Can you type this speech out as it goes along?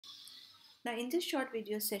Now in this short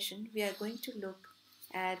video session, we are going to look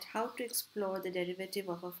at how to explore the derivative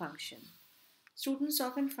of a function. Students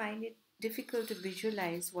often find it difficult to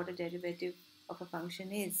visualize what a derivative of a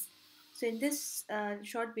function is. So in this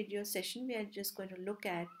short video session, we are just going to look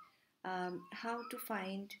at how to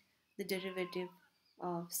find the derivative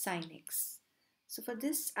of sine x. So for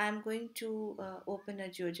this, I'm going to open a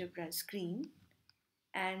GeoGebra screen,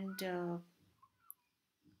 and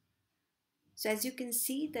so as you can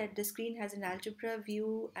see that the screen has an algebra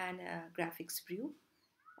view and a graphics view,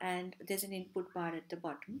 and there's an input bar at the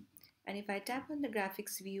bottom. And if I tap on the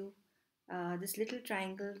graphics view, this little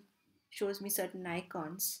triangle shows me certain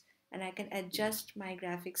icons, and I can adjust my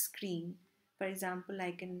graphics screen. For example,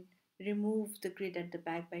 I can remove the grid at the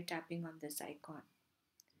back by tapping on this icon.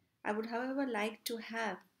 I would, however, like to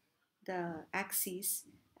have the axes,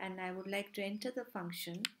 and I would like to enter the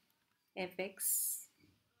function fx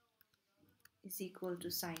is equal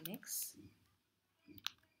to sine x,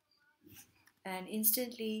 and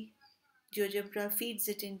instantly GeoGebra feeds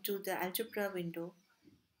it into the algebra window,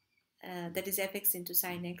 that is fx into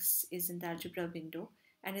sine x is in the algebra window,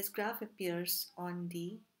 and its graph appears on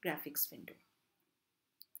the graphics window.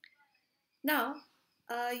 Now,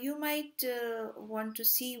 you might want to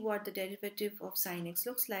see what the derivative of sine x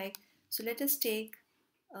looks like. So let us take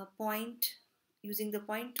a point. Using the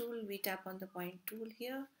point tool, we tap on the point tool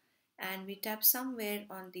here, and we tap somewhere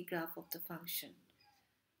on the graph of the function.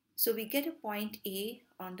 So we get a point A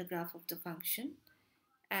on the graph of the function,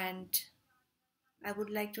 and I would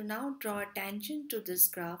like to now draw a tangent to this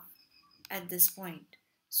graph at this point.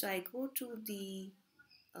 So I go to the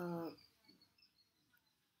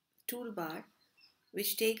toolbar,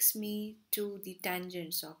 which takes me to the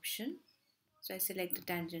tangents option. So I select the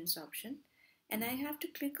tangents option, and I have to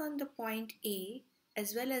click on the point A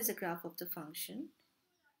as well as the graph of the function,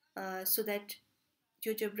 so that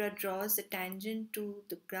GeoGebra draws the tangent to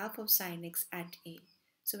the graph of sine x at A.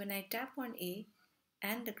 So when I tap on A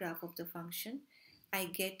and the graph of the function, I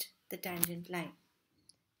get the tangent line.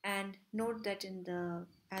 And note that in the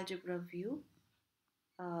algebra view,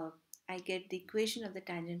 I get the equation of the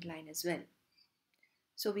tangent line as well.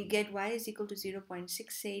 So we get y is equal to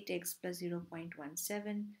 0.68 x plus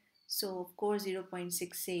 0.17. So of course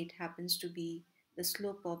 0.68 happens to be the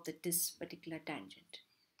slope of this particular tangent.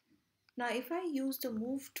 Now if I use the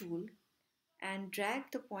move tool and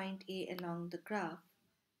drag the point A along the graph,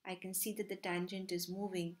 I can see that the tangent is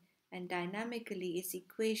moving, and dynamically its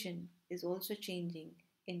equation is also changing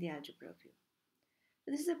in the algebra view.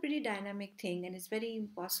 So this is a pretty dynamic thing, and it's very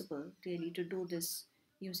impossible really to do this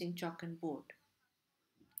using chalk and board.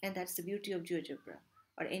 And that's the beauty of GeoGebra,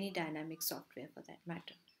 or any dynamic software for that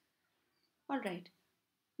matter. Alright,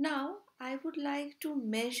 now I would like to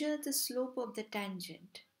measure the slope of the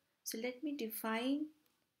tangent. So let me define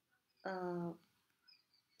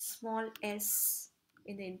small s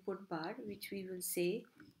in the input bar, which we will say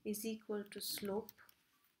is equal to slope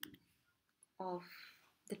of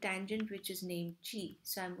the tangent, which is named g.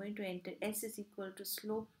 So I'm going to enter s is equal to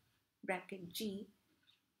slope bracket g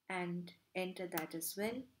and enter that as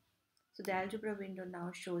well. So the algebra window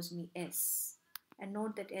now shows me s, and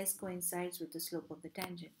note that s coincides with the slope of the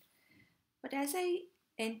tangent. But as I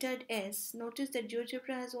entered s, notice that GeoGebra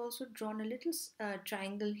has also drawn a little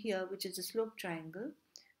triangle here, which is a slope triangle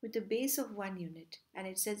with a base of 1 unit, and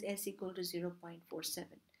it says s equal to 0.47.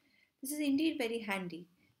 This is indeed very handy,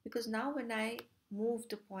 because now when I move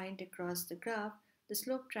the point across the graph, the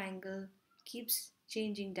slope triangle keeps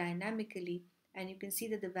changing dynamically, and you can see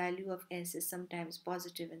that the value of s is sometimes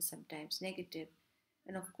positive and sometimes negative.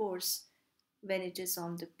 And of course, when it is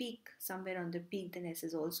on the peak, somewhere on the peak, then s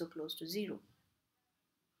is also close to 0.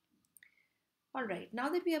 Alright, now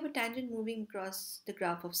that we have a tangent moving across the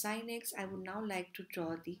graph of sine x, I would now like to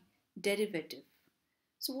draw the derivative.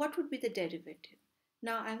 So what would be the derivative?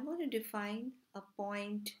 Now I'm going to define a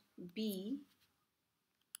point B.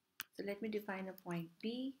 So let me define a point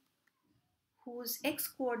B whose x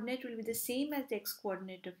coordinate will be the same as the x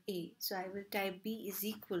coordinate of A. So I will type B is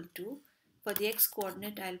equal to, for the x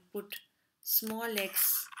coordinate I'll put small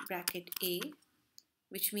x bracket A,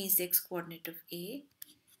 which means the x coordinate of A,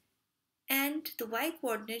 and the y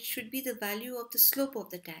coordinate should be the value of the slope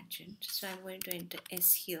of the tangent. So I'm going to enter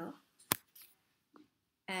S here,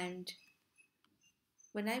 and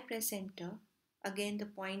when I press enter, again the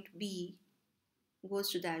point B goes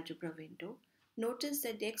to the algebra window. Notice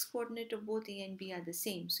that the x coordinate of both A and B are the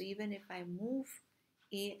same. So even if I move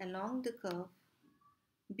A along the curve,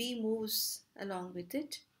 B moves along with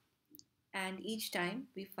it, and each time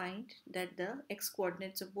we find that the x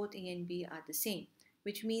coordinates of both A and B are the same,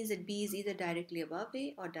 which means that B is either directly above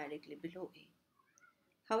A or directly below A.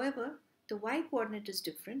 However, the y coordinate is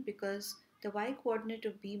different because the y coordinate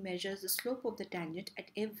of B measures the slope of the tangent at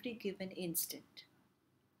every given instant.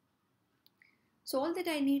 So all that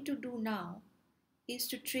I need to do now is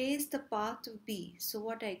to trace the path of B. So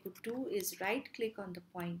what I could do is right click on the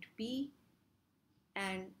point B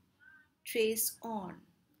and trace on.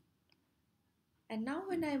 And now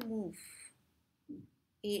when I move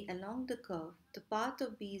A along the curve, the path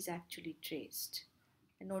of B is actually traced.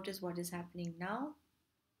 And notice what is happening now.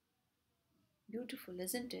 Beautiful,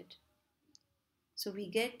 isn't it? So we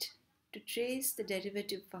get to trace the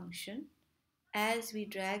derivative function as we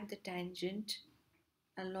drag the tangent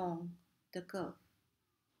along the curve.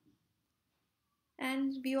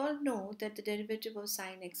 And we all know that the derivative of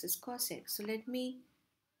sine x is cos x. So let me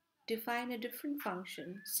define a different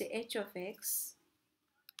function, say h of x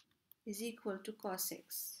is equal to cos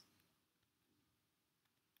x.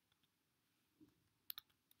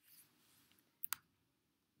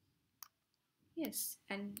 Yes,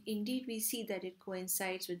 and indeed we see that it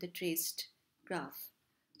coincides with the traced graph.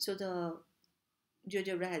 So the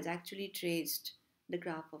GeoGebra has actually traced the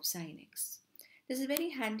graph of sine x. This is very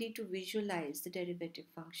handy to visualize the derivative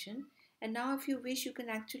function. And now if you wish, you can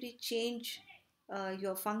actually change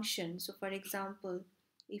your function. So for example,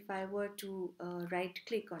 if I were to right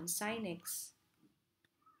click on sine x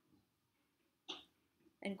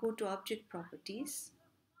and go to object properties,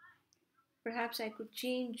 perhaps I could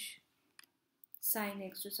change sine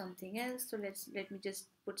x to something else. So let me just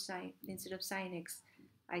put sine, instead of sine x,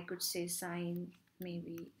 I could say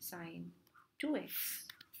maybe sine 2x.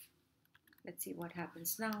 Let's see what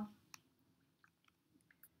happens now.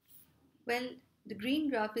 Well, the green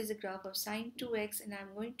graph is a graph of sine 2x, and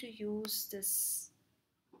I'm going to use this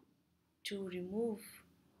to remove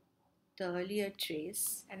the earlier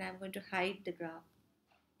trace, and I'm going to hide the graph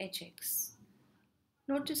hx.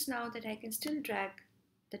 Notice now that I can still drag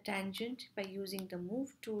the tangent by using the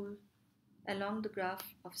move tool along the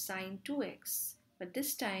graph of sine 2x, but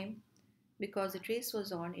this time, because the trace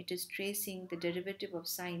was on, it is tracing the derivative of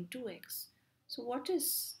sine 2x. So what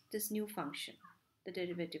is this new function, the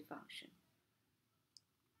derivative function?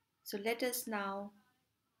 So let us now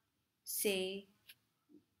say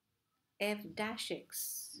f dash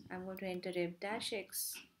x. I'm going to enter f dash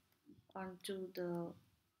x onto the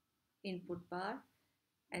input bar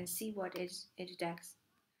and see what h dash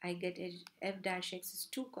I get. F dash x is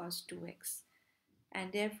 2 cos 2x,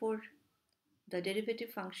 and therefore the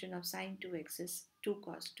derivative function of sine 2x is 2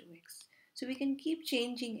 cos 2x. So we can keep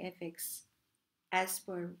changing fx as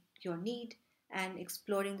per your need and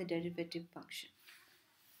exploring the derivative function.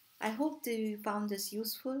 I hope that you found this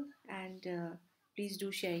useful, and please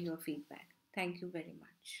do share your feedback. Thank you very much.